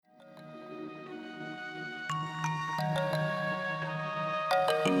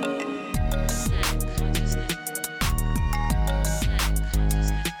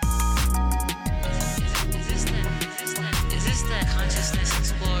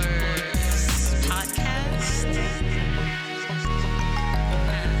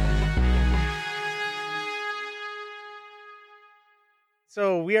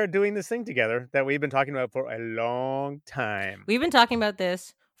So we are doing this thing together that we've been talking about for a long time. We've been talking about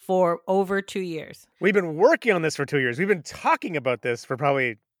this for over 2 years. We've been working on this for 2 years. We've been talking about this for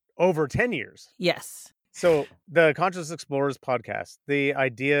probably over 10 years. Yes. So the Conscious Explorers podcast, the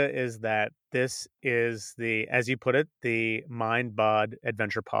idea is that this is the, as you put it, the Mind Bod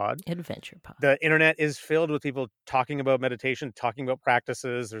Adventure Pod. Adventure Pod. The internet is filled with people talking about meditation, talking about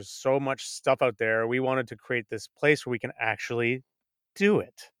practices. There's so much stuff out there. We wanted to create this place where we can actually do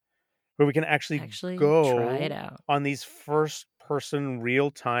it, where we can actually go try it out on these first person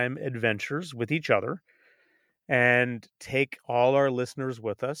real-time adventures with each other and take all our listeners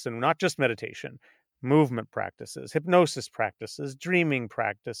with us. And not just meditation, movement practices, hypnosis practices, dreaming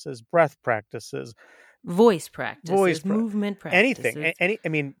practices, breath practices, voice practices, movement practices.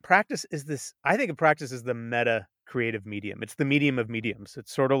 Anything. Practice is this, I think of practice as the meta creative medium. It's the medium of mediums.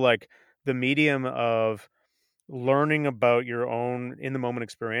 It's sort of like the medium of learning about your own in the moment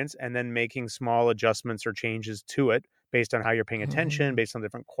experience and then making small adjustments or changes to it based on how you're paying attention, based on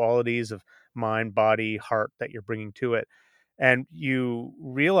different qualities of mind, body, heart that you're bringing to it. And you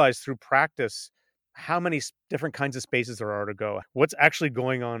realize through practice how many different kinds of spaces there are to go, what's actually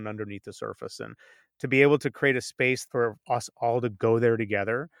going on underneath the surface. And to be able to create a space for us all to go there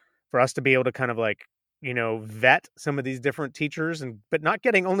together, for us to be able to kind of like, vet some of these different teachers, but not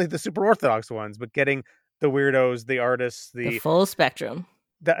getting only the super orthodox ones, but getting the weirdos, the artists, the full spectrum.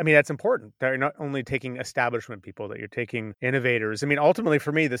 That's important. That you're not only taking establishment people, that you're taking innovators. Ultimately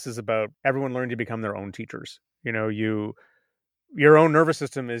for me, this is about everyone learning to become their own teachers. Your own nervous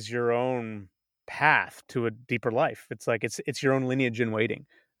system is your own path to a deeper life. It's like it's your own lineage in waiting.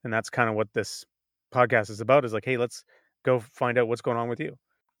 And that's kind of what this podcast is about, is like, hey, let's go find out what's going on with you.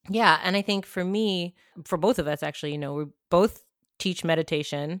 Yeah. And I think for me, for both of us, actually, we both teach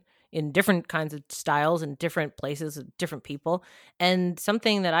meditation in different kinds of styles and different places, different people. And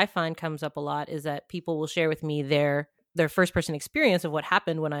something that I find comes up a lot is that people will share with me their first person experience of what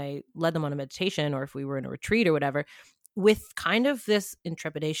happened when I led them on a meditation, or if we were in a retreat or whatever, with kind of this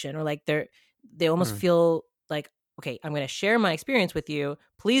intrepidation, or like they almost feel like, okay, I'm going to share my experience with you.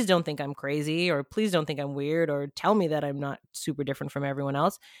 Please don't think I'm crazy, or please don't think I'm weird, or tell me that I'm not super different from everyone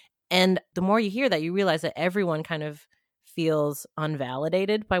else. And the more you hear that, you realize that everyone kind of feels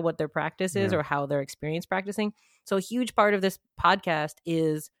unvalidated by what their practice is or how they're experienced practicing. So a huge part of this podcast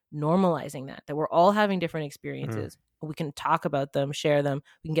is normalizing that we're all having different experiences. We can talk about them, share them.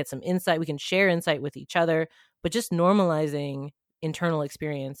 We can get some insight. We can share insight with each other, but just normalizing internal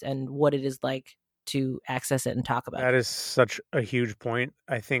experience and what it is like to access it and talk about it. That is such a huge point,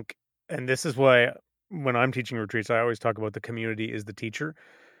 I think. And this is why when I'm teaching retreats, I always talk about the community is the teacher.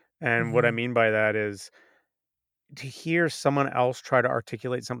 And what I mean by that is to hear someone else try to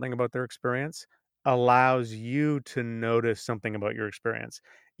articulate something about their experience allows you to notice something about your experience.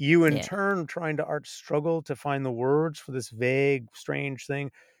 You in turn trying to struggle to find the words for this vague, strange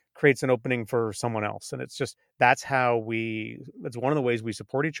thing creates an opening for someone else. And it's just, it's one of the ways we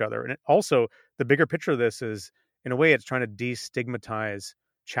support each other. And also the bigger picture of this is, in a way, it's trying to destigmatize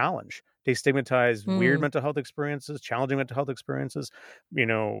challenge, destigmatize weird mental health experiences, challenging mental health experiences,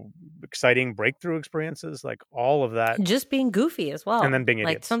 exciting breakthrough experiences, like all of that. Just being goofy as well. And then being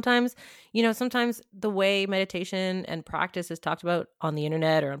idiots. Like sometimes the way meditation and practice is talked about on the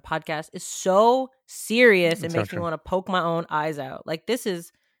internet or on podcasts is so serious, it makes me want to poke my own eyes out. Like, this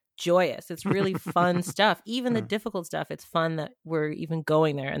is joyous. It's really fun stuff. Even the difficult stuff, it's fun that we're even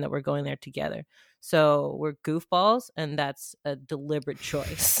going there and that we're going there together. So we're goofballs, and that's a deliberate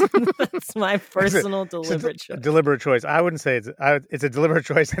choice. That's my personal deliberate choice. Deliberate choice. I wouldn't say it's a deliberate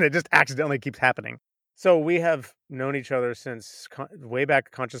choice, and it just accidentally keeps happening. So we have known each other since way back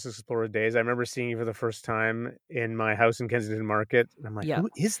Conscious Explorer days. I remember seeing you for the first time in my house in Kensington Market. And I'm like, who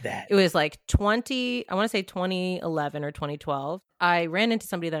is that? It was like 2011 or 2012. I ran into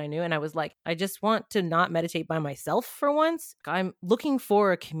somebody that I knew, and I was like, I just want to not meditate by myself for once. I'm looking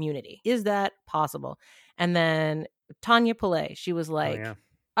for a community. Is that possible? And then Tanya Pillay, she was like,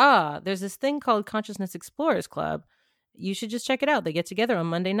 there's this thing called Consciousness Explorers Club. You should just check it out. They get together on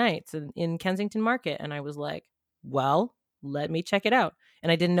Monday nights in Kensington Market. And I was like, well, let me check it out. And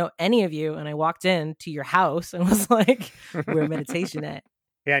I didn't know any of you. And I walked in to your house and was like, where meditation at?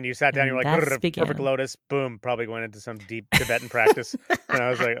 Yeah, and you sat down, you're like, perfect lotus, boom, probably going into some deep Tibetan practice. And I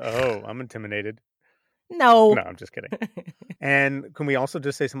was like, oh, I'm intimidated. No, I'm just kidding. And can we also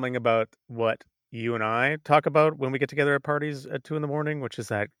just say something about what you and I talk about when we get together at parties at 2 a.m, which is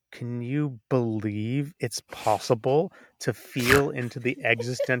that, can you believe it's possible to feel into the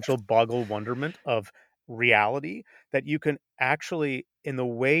existential boggle wonderment of reality, that you can actually, in the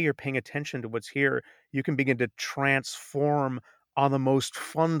way you're paying attention to what's here, you can begin to transform on the most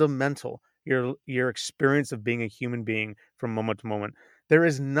fundamental, your experience of being a human being from moment to moment. There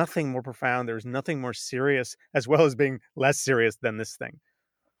is nothing more profound. There is nothing more serious, as well as being less serious than this thing.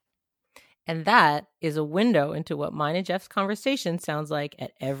 And that is a window into what mine and Jeff's conversation sounds like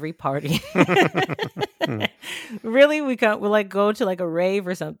at every party. Really, we'll like go to like a rave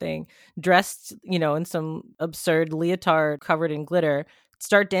or something, dressed, in some absurd leotard covered in glitter,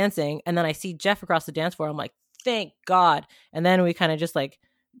 start dancing, and then I see Jeff across the dance floor. I'm like, thank God. And then we kind of just like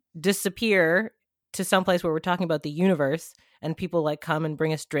disappear to some place where we're talking about the universe, and people like come and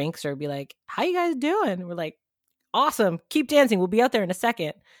bring us drinks or be like, how you guys doing? We're like, awesome, keep dancing, we'll be out there in a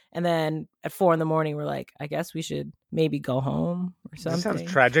second. And then at 4 a.m, we're like, I guess we should maybe go home or something. It sounds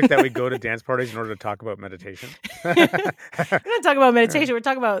tragic that we go to dance parties in order to talk about meditation. We're not talking about meditation. We're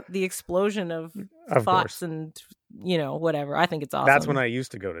talking about the explosion of thoughts course. And whatever. I think it's awesome. That's when I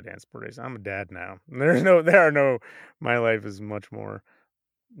used to go to dance parties. I'm a dad now. My life is much more.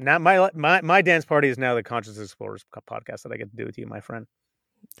 Now my dance party is now the Conscious Explorers podcast that I get to do with you, my friend.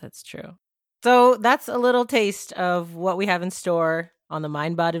 That's true. So that's a little taste of what we have in store on the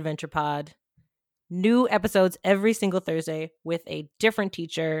MindBot Adventure Pod. New episodes every single Thursday with a different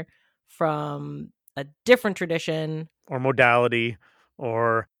teacher from a different tradition. Or modality,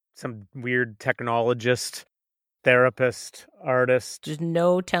 or some weird technologist, therapist, artist. Just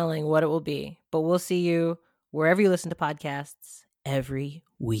no telling what it will be. But we'll see you wherever you listen to podcasts every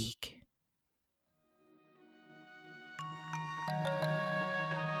week.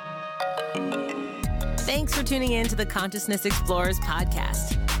 Thanks for tuning in to the Consciousness Explorers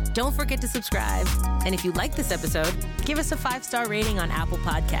podcast. Don't forget to subscribe. And if you like this episode, give us a 5-star rating on Apple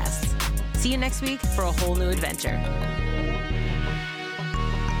Podcasts. See you next week for a whole new adventure.